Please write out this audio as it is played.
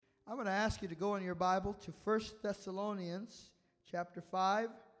I'm going to ask you to go in your Bible to 1 Thessalonians chapter 5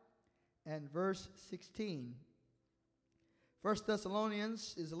 and verse 16. 1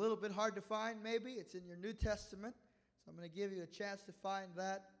 Thessalonians is a little bit hard to find, maybe. It's in your New Testament. So I'm going to give you a chance to find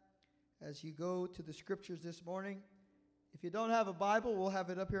that as you go to the scriptures this morning. If you don't have a Bible, we'll have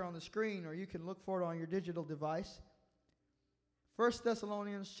it up here on the screen, or you can look for it on your digital device. 1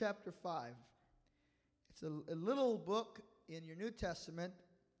 Thessalonians chapter 5. It's a little book in your New Testament,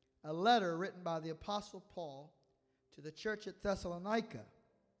 a letter written by the Apostle Paul to the church at Thessalonica.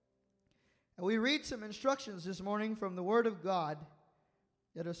 And we read some instructions this morning from the Word of God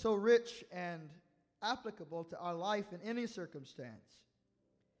that are so rich and applicable to our life in any circumstance.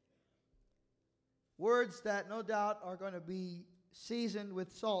 Words that no doubt are going to be seasoned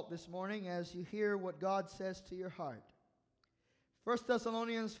with salt this morning as you hear what God says to your heart. 1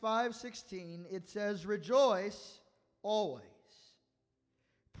 Thessalonians 5:16, it says, "Rejoice always.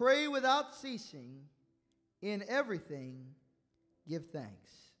 Pray without ceasing. In everything give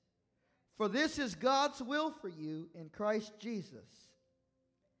thanks. For this is God's will for you in Christ Jesus.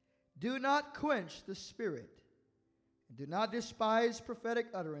 Do not quench the Spirit, and do not despise prophetic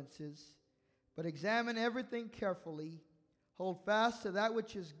utterances, but examine everything carefully. Hold fast to that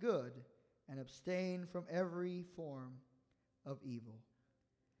which is good, and abstain from every form of evil.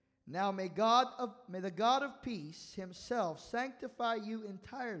 Now may the God of peace himself sanctify you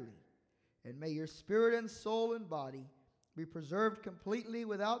entirely, and may your spirit and soul and body be preserved completely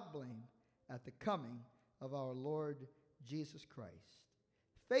without blame at the coming of our Lord Jesus Christ.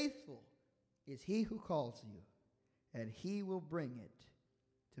 Faithful is he who calls you, and he will bring it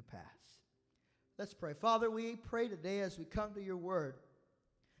to pass." Let's pray. Father, we pray today as we come to your word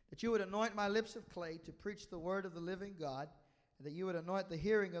that you would anoint my lips of clay to preach the word of the living God, and that you would anoint the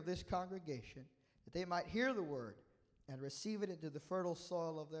hearing of this congregation, that they might hear the word and receive it into the fertile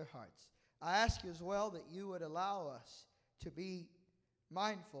soil of their hearts. I ask you as well that you would allow us to be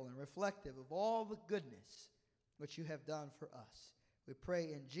mindful and reflective of all the goodness which you have done for us. We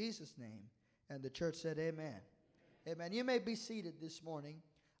pray in Jesus' name, and the church said amen. Amen. You may be seated this morning.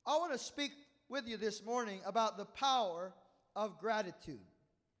 I want to speak with you this morning about the power of gratitude.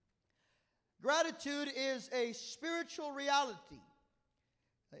 Gratitude is a spiritual reality.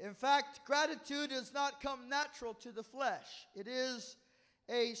 In fact, gratitude does not come natural to the flesh. It is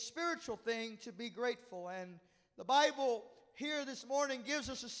a spiritual thing to be grateful. And the Bible here this morning gives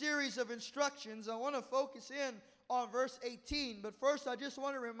us a series of instructions. I want to focus in on verse 18. But first, I just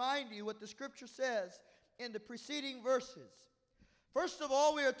want to remind you what the scripture says in the preceding verses. First of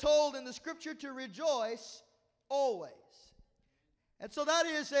all, we are told in the scripture to rejoice always. And so that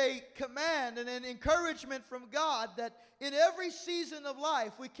is a command and an encouragement from God that in every season of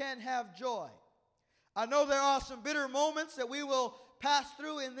life we can have joy. I know there are some bitter moments that we will pass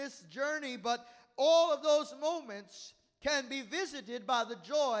through in this journey, but all of those moments can be visited by the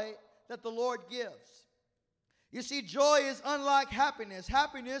joy that the Lord gives. You see, joy is unlike happiness.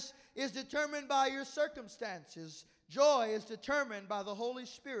 Happiness is determined by your circumstances. Joy is determined by the Holy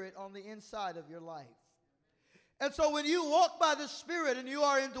Spirit on the inside of your life. And so when you walk by the Spirit and you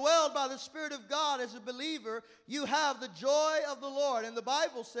are indwelled by the Spirit of God as a believer, you have the joy of the Lord. And the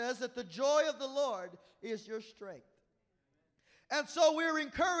Bible says that the joy of the Lord is your strength. And so we're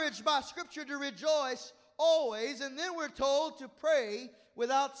encouraged by Scripture to rejoice always, and then we're told to pray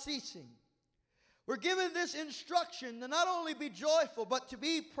without ceasing. We're given this instruction to not only be joyful, but to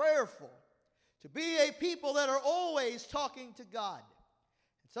be prayerful, to be a people that are always talking to God.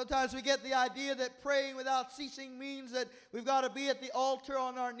 Sometimes we get the idea that praying without ceasing means that we've got to be at the altar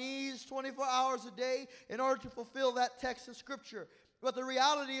on our knees 24 hours a day in order to fulfill that text of Scripture. But the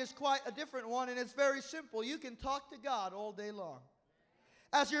reality is quite a different one, and it's very simple. You can talk to God all day long.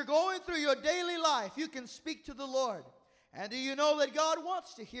 As you're going through your daily life, you can speak to the Lord. And do you know that God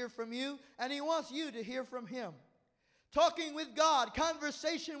wants to hear from you, and He wants you to hear from Him? Talking with God,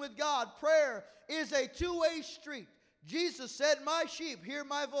 conversation with God, prayer is a two-way street. Jesus said, "My sheep hear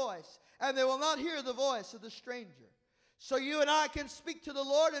my voice, and they will not hear the voice of the stranger." So you and I can speak to the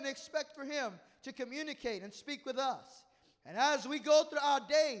Lord and expect for Him to communicate and speak with us. And as we go through our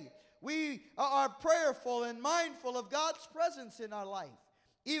day, we are prayerful and mindful of God's presence in our life,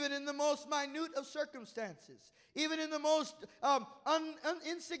 even in the most minute of circumstances, even in the most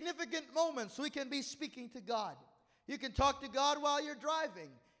insignificant moments, we can be speaking to God. You can talk to God while you're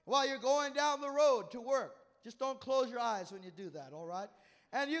driving, while you're going down the road to work. Just don't close your eyes when you do that, all right?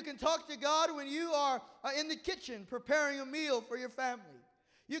 And you can talk to God when you are in the kitchen preparing a meal for your family.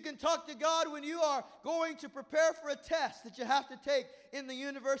 You can talk to God when you are going to prepare for a test that you have to take in the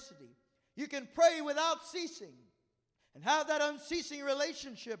university. You can pray without ceasing. and have that unceasing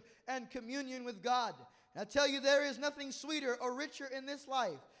relationship and communion with God. And I tell you, there is nothing sweeter or richer in this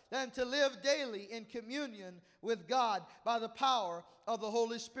life than to live daily in communion with God by the power of the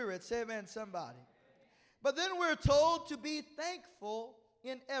Holy Spirit. Say amen, somebody. But then we're told to be thankful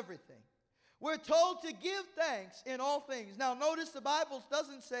in everything. We're told to give thanks in all things. Now notice the Bible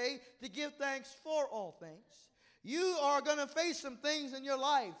doesn't say to give thanks for all things. You are going to face some things in your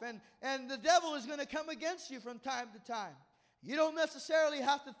life, and the devil is going to come against you from time to time. You don't necessarily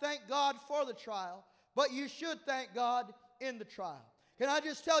have to thank God for the trial, but you should thank God in the trial. Can I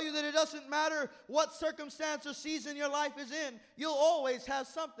just tell you that it doesn't matter what circumstance or season your life is in, you'll always have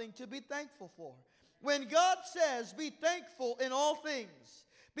something to be thankful for. When God says, be thankful in all things,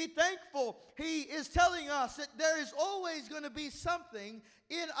 be thankful, He is telling us that there is always going to be something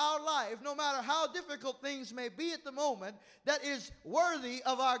in our life, no matter how difficult things may be at the moment, that is worthy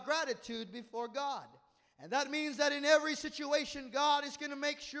of our gratitude before God. And that means that in every situation, God is going to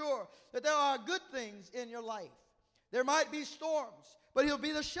make sure that there are good things in your life. There might be storms, but He'll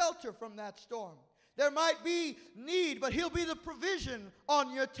be the shelter from that storm. There might be need, but He'll be the provision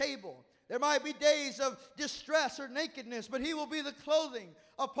on your table. There might be days of distress or nakedness, but He will be the clothing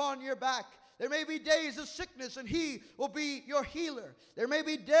upon your back. There may be days of sickness, and He will be your healer. There may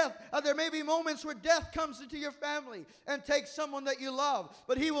be death. There may be moments where death comes into your family and takes someone that you love,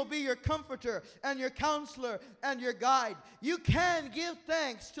 but He will be your comforter and your counselor and your guide. You can give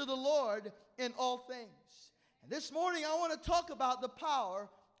thanks to the Lord in all things. And this morning, I want to talk about the power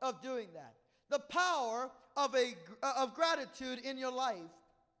of doing that. The power of gratitude in your life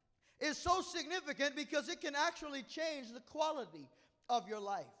is so significant because it can actually change the quality of your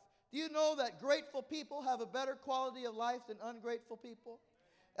life. Do you know that grateful people have a better quality of life than ungrateful people?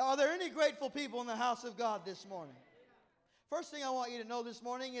 Are there any grateful people in the house of God this morning? First thing I want you to know this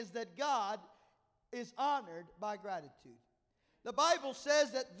morning is that God is honored by gratitude. The Bible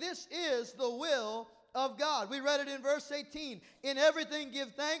says that this is the will of God. We read it in verse 18. In everything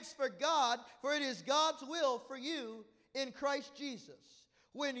give thanks for God, for it is God's will for you in Christ Jesus.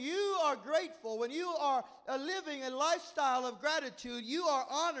 When you are grateful, when you are living a lifestyle of gratitude, you are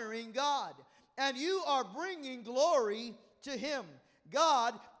honoring God, and you are bringing glory to Him.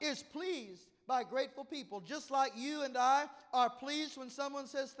 God is pleased by grateful people, just like you and I are pleased when someone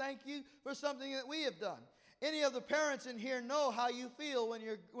says thank you for something that we have done. Any of the parents in here know how you feel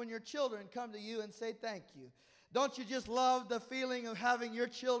when your children come to you and say thank you. Don't you just love the feeling of having your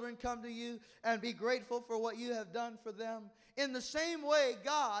children come to you and be grateful for what you have done for them? In the same way,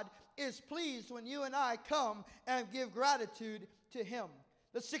 God is pleased when you and I come and give gratitude to Him.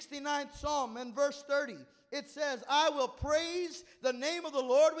 The 69th Psalm in verse 30, it says, I will praise the name of the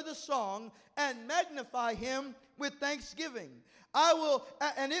Lord with a song and magnify Him with thanksgiving.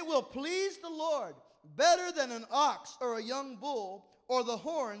 And it will please the Lord better than an ox or a young bull or the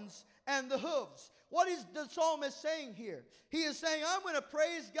horns and the hooves. What is the psalmist saying here? He is saying, I'm going to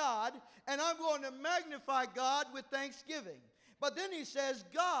praise God and I'm going to magnify God with thanksgiving. But then he says,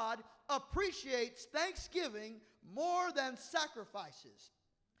 God appreciates thanksgiving more than sacrifices.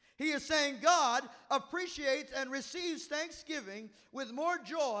 He is saying God appreciates and receives thanksgiving with more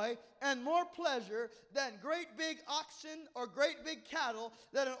joy and more pleasure than great big oxen or great big cattle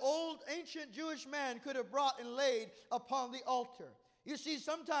that an old ancient Jewish man could have brought and laid upon the altar. You see,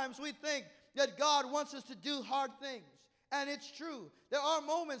 sometimes we think that God wants us to do hard things. And it's true. There are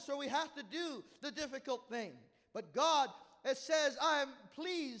moments where we have to do the difficult thing. But God, it says, I am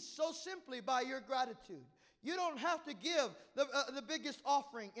pleased so simply by your gratitude. You don't have to give the biggest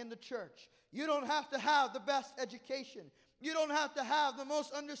offering in the church. You don't have to have the best education. You don't have to have the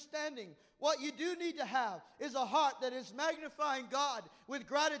most understanding. What you do need to have is a heart that is magnifying God with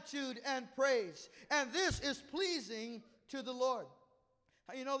gratitude and praise. And this is pleasing to the Lord.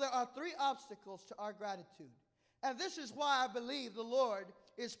 You know, there are 3 obstacles to our gratitude. And this is why I believe the Lord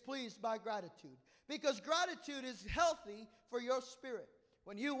is pleased by gratitude. Because gratitude is healthy for your spirit.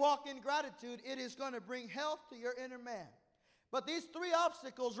 When you walk in gratitude, it is going to bring health to your inner man. But these 3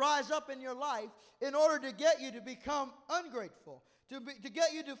 obstacles rise up in your life in order to get you to become ungrateful, to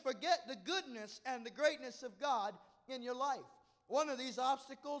get you to forget the goodness and the greatness of God in your life. One of these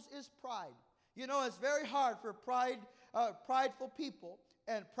obstacles is pride. You know, it's very hard for prideful people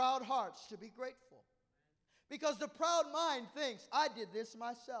and proud hearts to be grateful. Because the proud mind thinks, I did this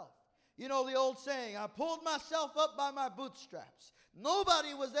myself. You know the old saying, I pulled myself up by my bootstraps.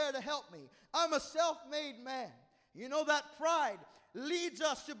 Nobody was there to help me. I'm a self-made man. You know, that pride leads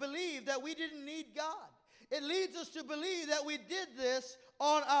us to believe that we didn't need God. It leads us to believe that we did this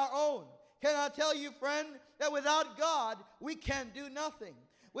on our own. Can I tell you, friend, that without God, we can do nothing.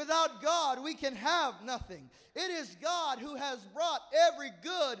 Without God, we can have nothing. It is God who has brought every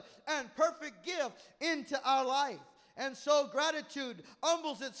good and perfect gift into our life. And so gratitude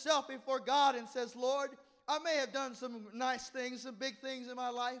humbles itself before God and says, Lord, I may have done some nice things, some big things in my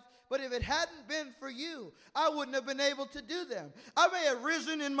life, but if it hadn't been for you, I wouldn't have been able to do them. I may have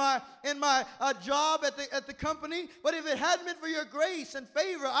risen in my job at the company, but if it hadn't been for your grace and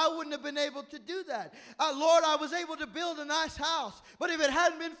favor, I wouldn't have been able to do that. Lord, I was able to build a nice house, but if it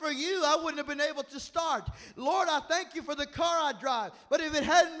hadn't been for you, I wouldn't have been able to start. Lord, I thank you for the car I drive, but if it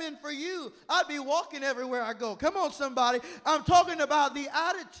hadn't been for you, I'd be walking everywhere I go. Come on, somebody. I'm talking about the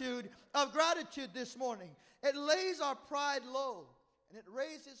attitude of gratitude this morning. It lays our pride low, and it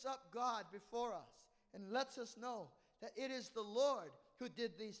raises up God before us and lets us know that it is the Lord who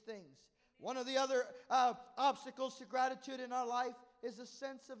did these things. One of the other obstacles to gratitude in our life is a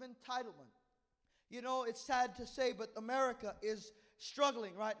sense of entitlement. You know, it's sad to say, but America is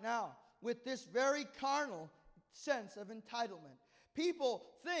struggling right now with this very carnal sense of entitlement. People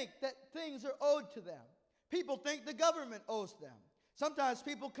think that things are owed to them. People think the government owes them. Sometimes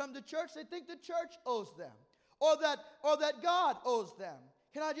people come to church, they think the church owes them, or that God owes them.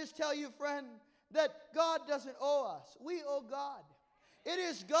 Can I just tell you, friend, that God doesn't owe us. We owe God. It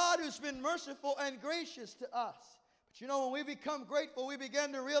is God who's been merciful and gracious to us. But you know, when we become grateful, we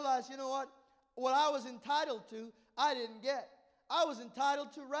begin to realize, you know what? What I was entitled to, I didn't get. I was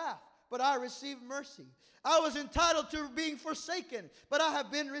entitled to wrath, but I received mercy. I was entitled to being forsaken, but I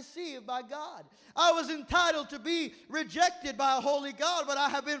have been received by God. I was entitled to be rejected by a holy God, but I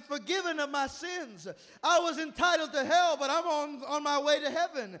have been forgiven of my sins. I was entitled to hell, but I'm on my way to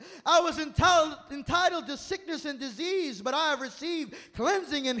heaven. I was entitled to sickness and disease, but I have received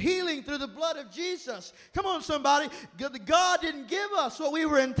cleansing and healing through the blood of Jesus. Come on, somebody. God didn't give us what we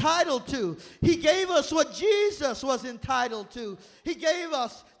were entitled to. He gave us what Jesus was entitled to. He gave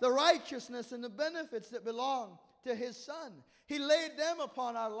us the righteousness and the benefits that belong to His Son. He laid them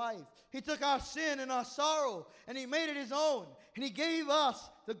upon our life. He took our sin and our sorrow and He made it His own. And He gave us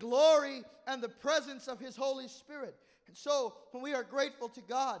the glory and the presence of His Holy Spirit. And so when we are grateful to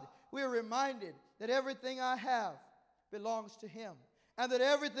God, we are reminded that everything I have belongs to Him. And that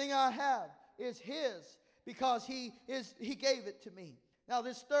everything I have is His because He gave it to me. Now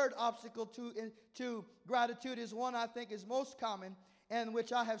this third obstacle to gratitude is one I think is most common and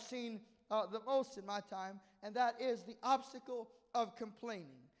which I have seen the most in my time, and that is the obstacle of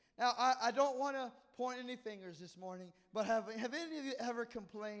complaining. Now, I don't want to point any fingers this morning, but have any of you ever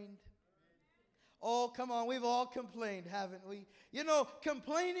complained? Oh, come on, we've all complained, haven't we? You know,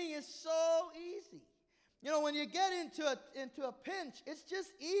 complaining is so easy. You know, when you get into a pinch, it's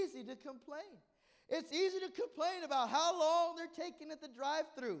just easy to complain. It's easy to complain about how long they're taking at the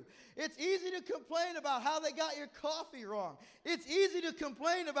drive-thru. It's easy to complain about how they got your coffee wrong. It's easy to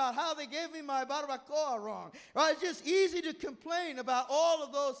complain about how they gave me my barbacoa wrong. Right? It's just easy to complain about all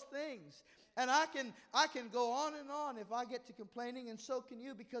of those things. And I can go on and on if I get to complaining, and so can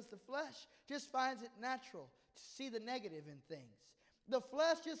you, because the flesh just finds it natural to see the negative in things. The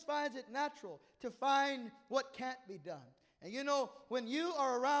flesh just finds it natural to find what can't be done. And you know, when you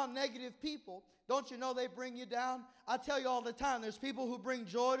are around negative people, don't you know they bring you down? I tell you all the time, there's people who bring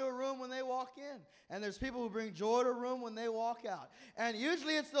joy to a room when they walk in. And there's people who bring joy to a room when they walk out. And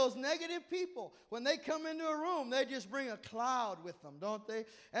usually it's those negative people. When they come into a room, they just bring a cloud with them, don't they?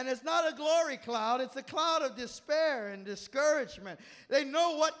 And it's not a glory cloud. It's a cloud of despair and discouragement. They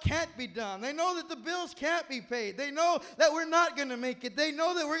know what can't be done. They know that the bills can't be paid. They know that we're not going to make it. They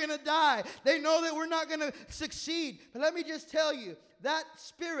know that we're going to die. They know that we're not going to succeed. But let me just tell you, that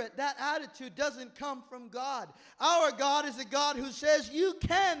spirit, that attitude doesn't come from God. Our God is a God who says you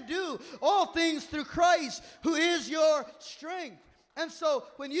can do all things through Christ, who is your strength. And so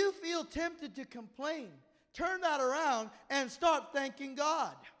when you feel tempted to complain, turn that around and start thanking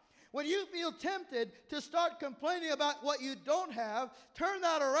God. When you feel tempted to start complaining about what you don't have, turn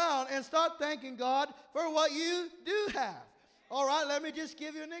that around and start thanking God for what you do have. All right, let me just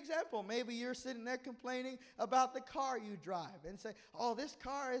give you an example. Maybe you're sitting there complaining about the car you drive and say, oh, this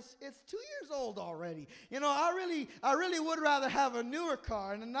car it's 2 years old already. You know, I really would rather have a newer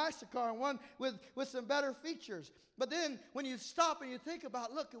car and a nicer car and one with some better features. But then when you stop and you think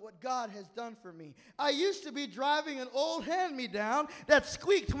about, look at what God has done for me. I used to be driving an old hand-me-down that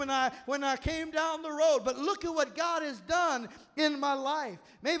squeaked when I came down the road. But look at what God has done in my life.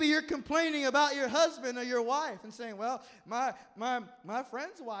 Maybe you're complaining about your husband or your wife and saying, well, my my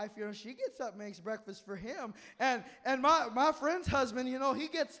friend's wife, she gets up and makes breakfast for him. And my friend's husband, he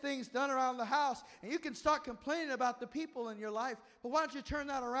gets things done around the house. And you can start complaining about the people in your life. But why don't you turn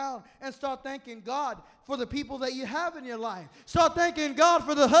that around and start thanking God for the people that you have in your life? Start thanking God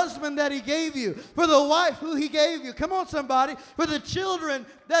for the husband that he gave you, for the wife who he gave you. Come on, somebody. For the children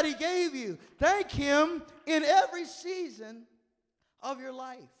that he gave you. Thank him in every season of your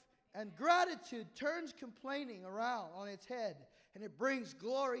life. And gratitude turns complaining around on its head, and it brings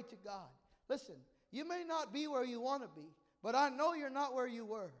glory to God. Listen, you may not be where you want to be, but I know you're not where you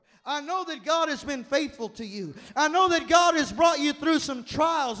were. I know that God has been faithful to you. I know that God has brought you through some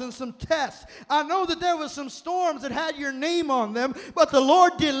trials and some tests. I know that there were some storms that had your name on them, but the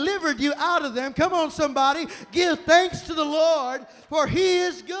Lord delivered you out of them. Come on, somebody. Give thanks to the Lord, for he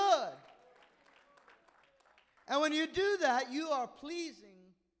is good. And when you do that, you are pleasing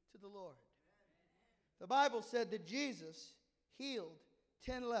to the Lord. The Bible said that Jesus healed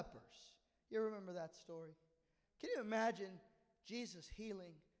 10 lepers. You remember that story? Can you imagine Jesus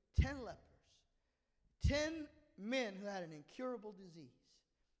healing 10 lepers? 10 men who had an incurable disease.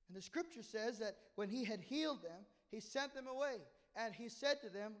 And the scripture says that when he had healed them, he sent them away. And he said to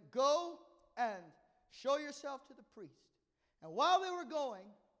them, go and show yourself to the priest. And while they were going,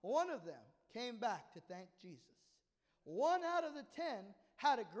 one of them came back to thank Jesus. 1 out of the 10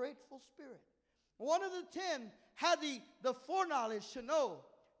 had a grateful spirit. 1 of the 10 had the foreknowledge to know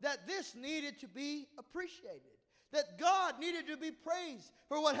that this needed to be appreciated, that God needed to be praised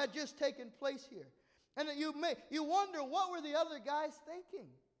for what had just taken place here. And that you wonder, what were the other guys thinking?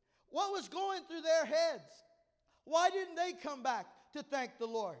 What was going through their heads? Why didn't they come back to thank the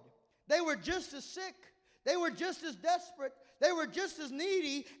Lord? They were just as sick. They were just as desperate. They were just as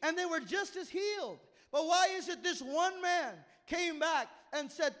needy, and they were just as healed. But why is it this one man came back and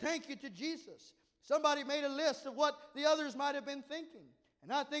said thank you to Jesus? Somebody made a list of what the others might have been thinking.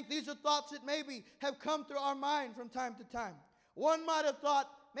 And I think these are thoughts that maybe have come through our mind from time to time. One might have thought,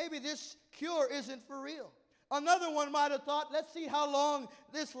 maybe this cure isn't for real. Another one might have thought, let's see how long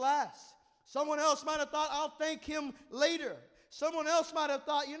this lasts. Someone else might have thought, I'll thank him later. Someone else might have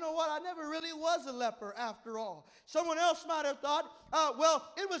thought, you know what, I never really was a leper after all. Someone else might have thought,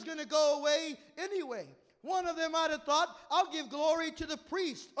 well, it was going to go away anyway. One of them might have thought, I'll give glory to the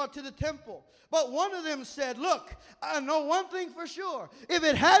priest or to the temple. But one of them said, look, I know one thing for sure. If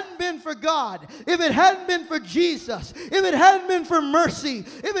it hadn't been for God, if it hadn't been for Jesus, if it hadn't been for mercy,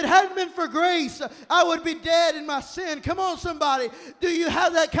 if it hadn't been for grace, I would be dead in my sin. Come on, somebody. Do you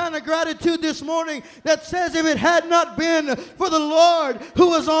have that kind of gratitude this morning that says, if it had not been for the Lord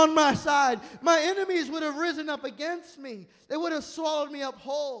who was on my side, my enemies would have risen up against me. They would have swallowed me up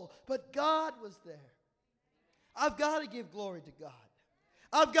whole. But God was there. I've got to give glory to God.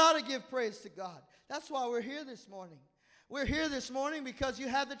 I've got to give praise to God. That's why we're here this morning. We're here this morning because you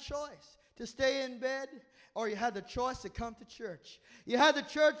had the choice to stay in bed, or you had the choice to come to church. You had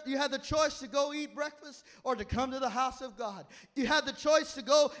the choice to go eat breakfast or to come to the house of God. You had the choice to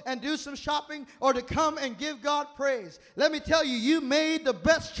go and do some shopping or to come and give God praise. Let me tell you, you made the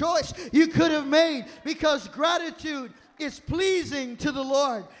best choice you could have made, because gratitude is pleasing to the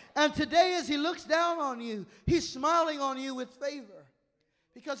Lord. And today, as he looks down on you, he's smiling on you with favor,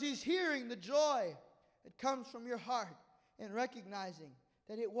 because he's hearing the joy that comes from your heart in recognizing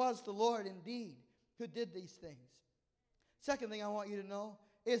that it was the Lord indeed who did these things. Second thing I want you to know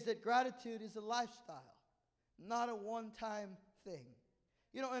is that gratitude is a lifestyle, not a one-time thing.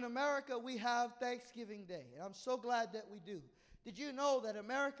 You know, in America, we have Thanksgiving Day, and I'm so glad that we do. Did you know that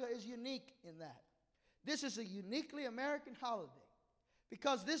America is unique in that? This is a uniquely American holiday,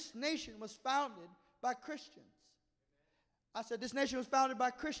 because this nation was founded by Christians. I said this nation was founded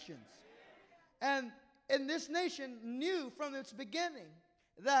by Christians. And this nation knew from its beginning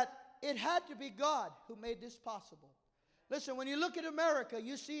that it had to be God who made this possible. Listen, when you look at America,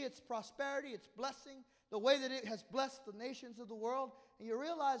 you see its prosperity, its blessing, the way that it has blessed the nations of the world, and you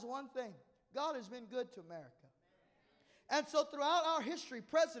realize one thing: God has been good to America. And so throughout our history,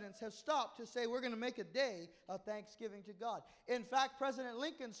 presidents have stopped to say, we're going to make a day of thanksgiving to God. In fact, President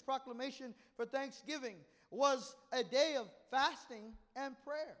Lincoln's proclamation for Thanksgiving was a day of fasting and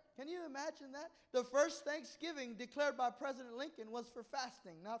prayer. Can you imagine that? The first Thanksgiving declared by President Lincoln was for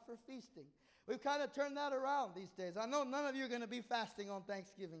fasting, not for feasting. We've kind of turned that around these days. I know none of you are going to be fasting on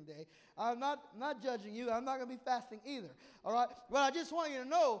Thanksgiving Day. I'm not judging you. I'm not going to be fasting either. All right? But I just want you to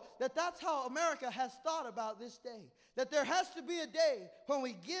know that that's how America has thought about this day. That there has to be a day when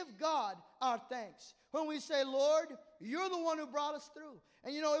we give God our thanks. When we say, Lord, you're the one who brought us through.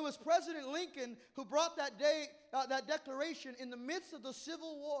 And you know, it was President Lincoln who brought that day, that declaration in the midst of the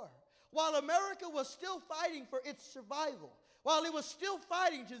Civil War. While America was still fighting for its survival. while it was still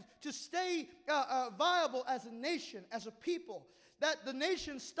fighting to stay viable as a nation, as a people, that the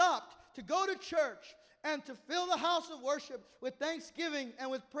nation stopped to go to church and to fill the house of worship with thanksgiving and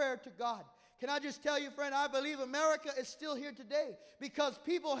with prayer to God. Can I just tell you, friend, I believe America is still here today because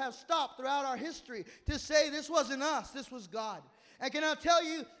people have stopped throughout our history to say this wasn't us, this was God. And can I tell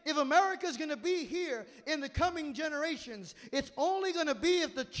you, if America is going to be here in the coming generations, it's only going to be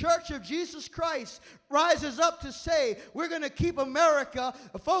if the Church of Jesus Christ rises up to say, we're going to keep America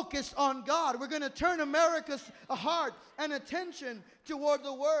focused on God. We're going to turn America's heart and attention toward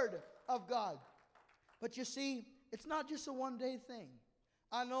the Word of God. But you see, it's not just a one-day thing.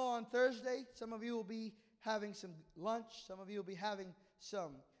 I know on Thursday, some of you will be having some lunch. Some of you will be having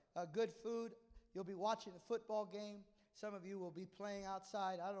some good food. You'll be watching a football game. Some of you will be playing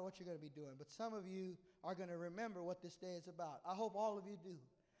outside. I don't know what you're going to be doing, but some of you are going to remember what this day is about. I hope all of you do.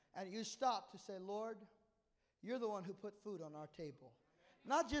 And you stop to say, Lord, you're the one who put food on our table.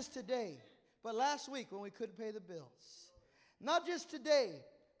 Not just today, but last week when we couldn't pay the bills. Not just today,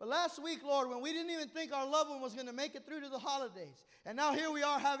 but last week, Lord, when we didn't even think our loved one was going to make it through to the holidays. And now here we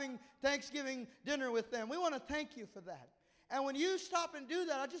are having Thanksgiving dinner with them. We want to thank you for that. And when you stop and do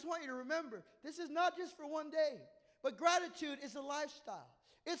that, I just want you to remember, this is not just for one day. But gratitude is a lifestyle.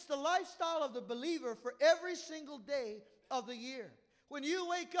 It's the lifestyle of the believer for every single day of the year. When you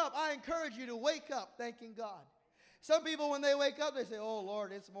wake up, I encourage you to wake up thanking God. Some people, when they wake up, they say, oh,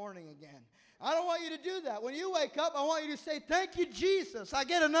 Lord, it's morning again. I don't want you to do that. When you wake up, I want you to say, thank you, Jesus. I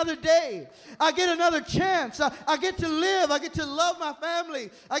get another day. I get another chance. I get to live. I get to love my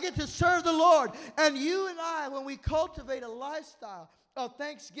family. I get to serve the Lord. And you and I, when we cultivate a lifestyle of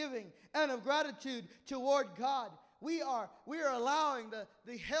thanksgiving and of gratitude toward God, we are allowing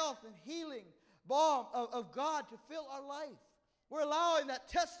the health and healing balm of God to fill our life. We're allowing that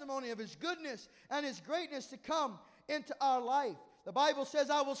testimony of His goodness and His greatness to come into our life. The Bible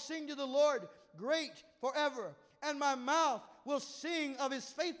says, I will sing to the Lord great forever, and my mouth will sing of His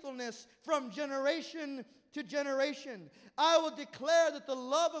faithfulness from generation to generation. I will declare that the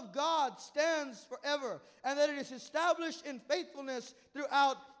love of God stands forever, and that it is established in faithfulness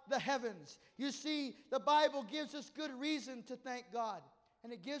throughout the heavens. You see, the Bible gives us good reason to thank God.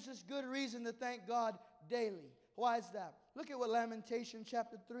 And it gives us good reason to thank God daily. Why is that? Look at what Lamentation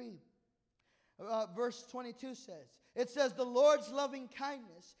chapter 3, verse 22 says. It says, the Lord's loving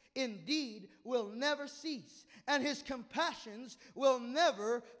kindness indeed will never cease, and His compassions will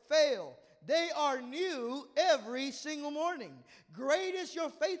never fail. They are new every single morning. Great is your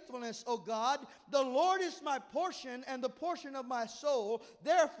faithfulness, O God. The Lord is my portion and the portion of my soul.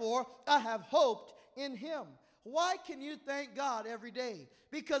 Therefore, I have hoped in Him. Why can you thank God every day?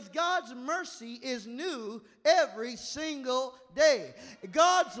 Because God's mercy is new every single day.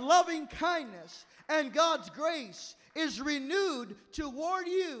 God's loving kindness and God's grace is renewed toward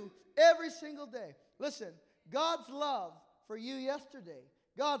you every single day. Listen, God's love for you yesterday,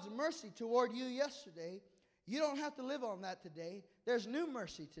 God's mercy toward you yesterday, you don't have to live on that today. There's new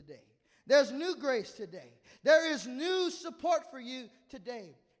mercy today. There's new grace today. There is new support for you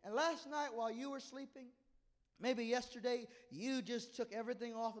today. And last night while you were sleeping, maybe yesterday you just took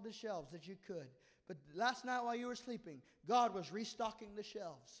everything off of the shelves that you could. But last night while you were sleeping, God was restocking the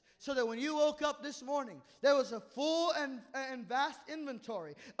shelves. So that when you woke up this morning, there was a full and vast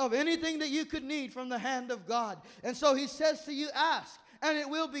inventory of anything that you could need from the hand of God. And so He says to you, ask, and it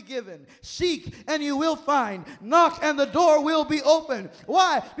will be given. Seek, and you will find. Knock, and the door will be open.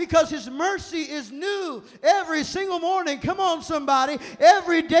 Why? Because His mercy is new every single morning. Come on, somebody.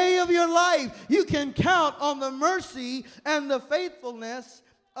 Every day of your life, you can count on the mercy and the faithfulness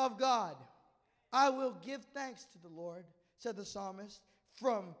of God. I will give thanks to the Lord, said the psalmist,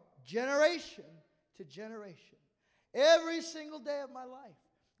 from generation to generation. Every single day of my life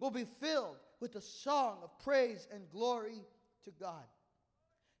will be filled with a song of praise and glory to God.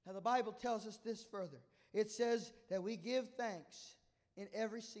 Now the Bible tells us this further. It says that we give thanks in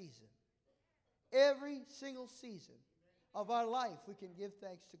every season. Every single season of our life we can give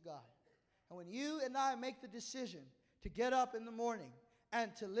thanks to God. And when you and I make the decision to get up in the morning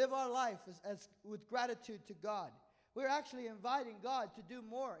and to live our life as with gratitude to God, we're actually inviting God to do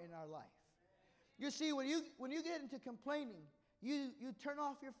more in our life. You see, when you get into complaining, you turn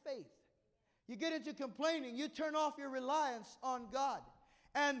off your faith. You get into complaining, you turn off your reliance on God.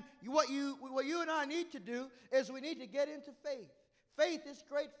 And what you and I need to do is we need to get into faith. Faith is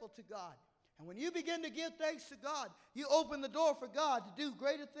grateful to God. And when you begin to give thanks to God, you open the door for God to do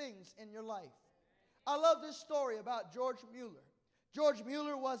greater things in your life. I love this story about George Mueller. George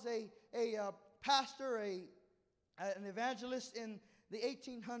Mueller was a pastor, an evangelist in the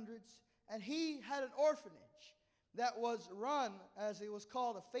 1800s, and he had an orphanage. that was run, as it was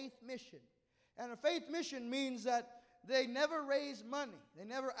called, a faith mission. And a faith mission means that they never raised money. They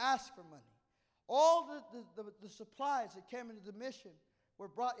never asked for money. All the supplies that came into the mission were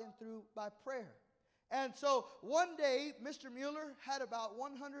brought in through by prayer. And so one day, Mr. Mueller had about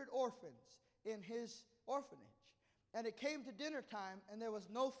 100 orphans in his orphanage. And it came to dinner time, and there was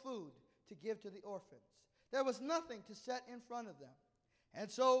no food to give to the orphans. There was nothing to set in front of them. And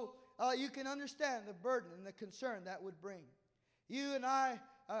so you can understand the burden and the concern that would bring. You and I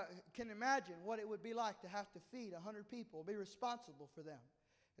can imagine what it would be like to have to feed 100 people, be responsible for them.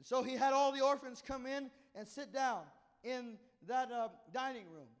 And so he had all the orphans come in and sit down in that dining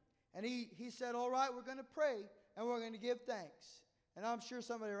room. And he said, all right, we're going to pray and we're going to give thanks. And I'm sure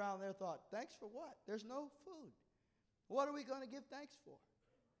somebody around there thought, thanks for what? There's no food. What are we going to give thanks for?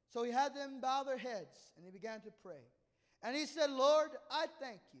 So he had them bow their heads and he began to pray. And he said, Lord, I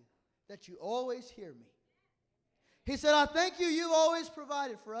thank you that you always hear me. He said, I thank you, you've always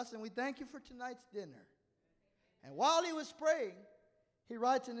provided for us, and we thank you for tonight's dinner. And while he was praying, he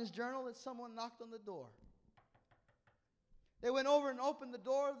writes in his journal that someone knocked on the door. They went over and opened the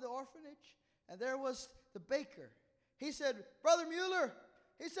door of the orphanage, and there was the baker. He said, Brother Mueller,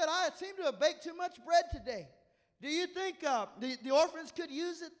 he said, I seem to have baked too much bread today. Do you think the orphans could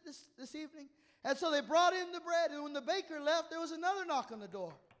use it this evening? And so they brought in the bread, and when the baker left, there was another knock on the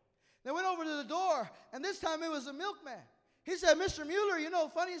door. They went over to the door, and this time it was a milkman. He said, Mr. Mueller, you know,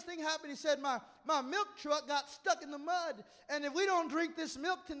 funniest thing happened. He said, my milk truck got stuck in the mud, and if we don't drink this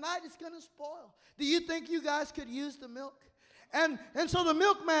milk tonight, it's going to spoil. Do you think you guys could use the milk? And so the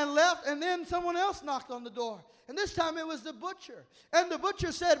milkman left, and then someone else knocked on the door. And this time it was the butcher. And the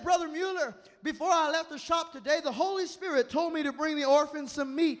butcher said, Brother Mueller, before I left the shop today, the Holy Spirit told me to bring the orphans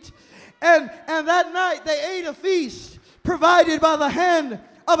some meat. And that night they ate a feast provided by the hand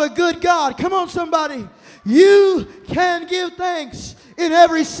of a good God. Come on, somebody. You can give thanks in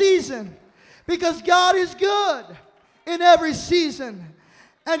every season because God is good in every season.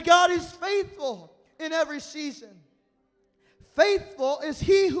 And God is faithful in every season. Faithful is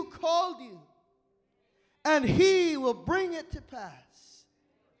He who called you, and He will bring it to pass.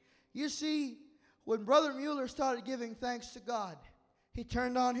 You see, when Brother Mueller started giving thanks to God, he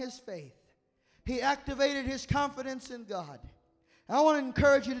turned on his faith. He activated his confidence in God. And I want to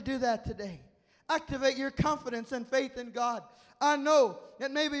encourage you to do that today. Activate your confidence and faith in God. I know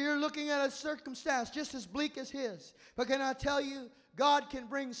that maybe you're looking at a circumstance just as bleak as his, but can I tell you, God can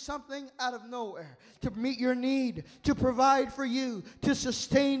bring something out of nowhere to meet your need, to provide for you, to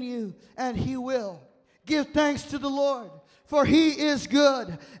sustain you, and He will. Give thanks to the Lord, for He is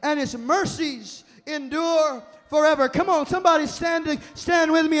good, and His mercies endure forever. Come on, somebody stand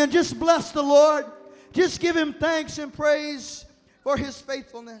with me and just bless the Lord. Just give Him thanks and praise for His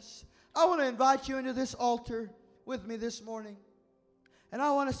faithfulness. I want to invite you into this altar with me this morning, and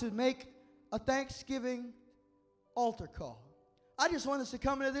I want us to make a Thanksgiving altar call. I just want us to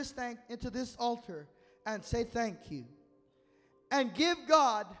come into this altar and say thank you. And give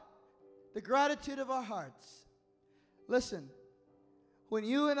God the gratitude of our hearts. Listen, when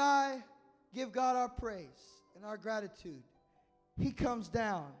you and I give God our praise and our gratitude, He comes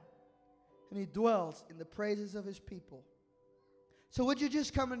down and He dwells in the praises of His people. So would you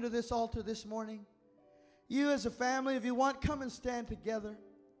just come into this altar this morning? You as a family, if you want, come and stand together.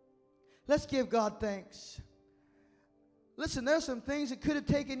 Let's give God thanks. Listen, there's some things that could have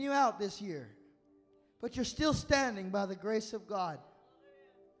taken you out this year, but you're still standing by the grace of God.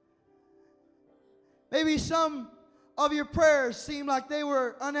 Maybe some of your prayers seem like they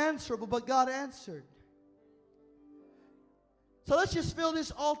were unanswerable, but God answered. So let's just fill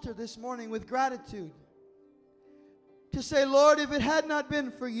this altar this morning with gratitude to say, Lord, if it had not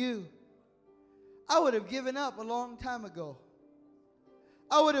been for you, I would have given up a long time ago.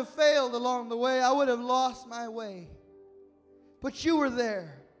 I would have failed along the way. I would have lost my way. But you were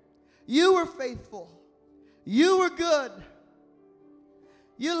there. You were faithful. You were good.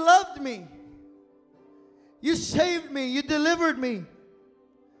 You loved me. You saved me. You delivered me.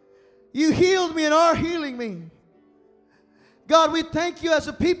 You healed me and are healing me. God, we thank you as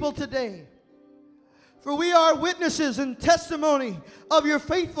a people today. For we are witnesses and testimony of your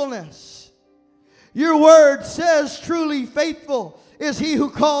faithfulness. Your word says, truly faithful is He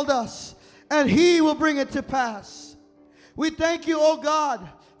who called us, and He will bring it to pass. We thank you, oh God,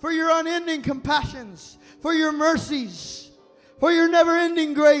 for your unending compassions, for your mercies, for your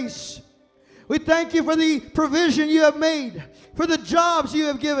never-ending grace. We thank you for the provision you have made, for the jobs you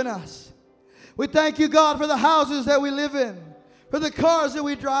have given us. We thank you, God, for the houses that we live in, for the cars that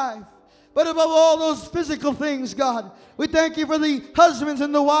we drive, But above all those physical things, God, we thank you for the husbands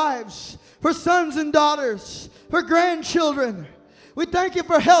and the wives, for sons and daughters, for grandchildren. We thank you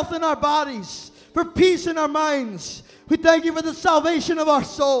for health in our bodies, for peace in our minds. We thank you for the salvation of our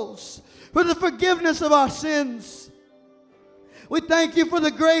souls, for the forgiveness of our sins. We thank you for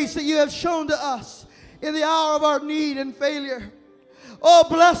the grace that you have shown to us in the hour of our need and failure. Oh,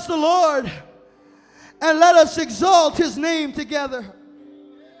 bless the Lord, and let us exalt his name together.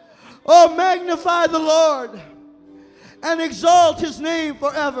 Oh, magnify the Lord and exalt his name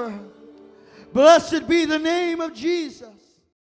forever. Blessed be the name of Jesus.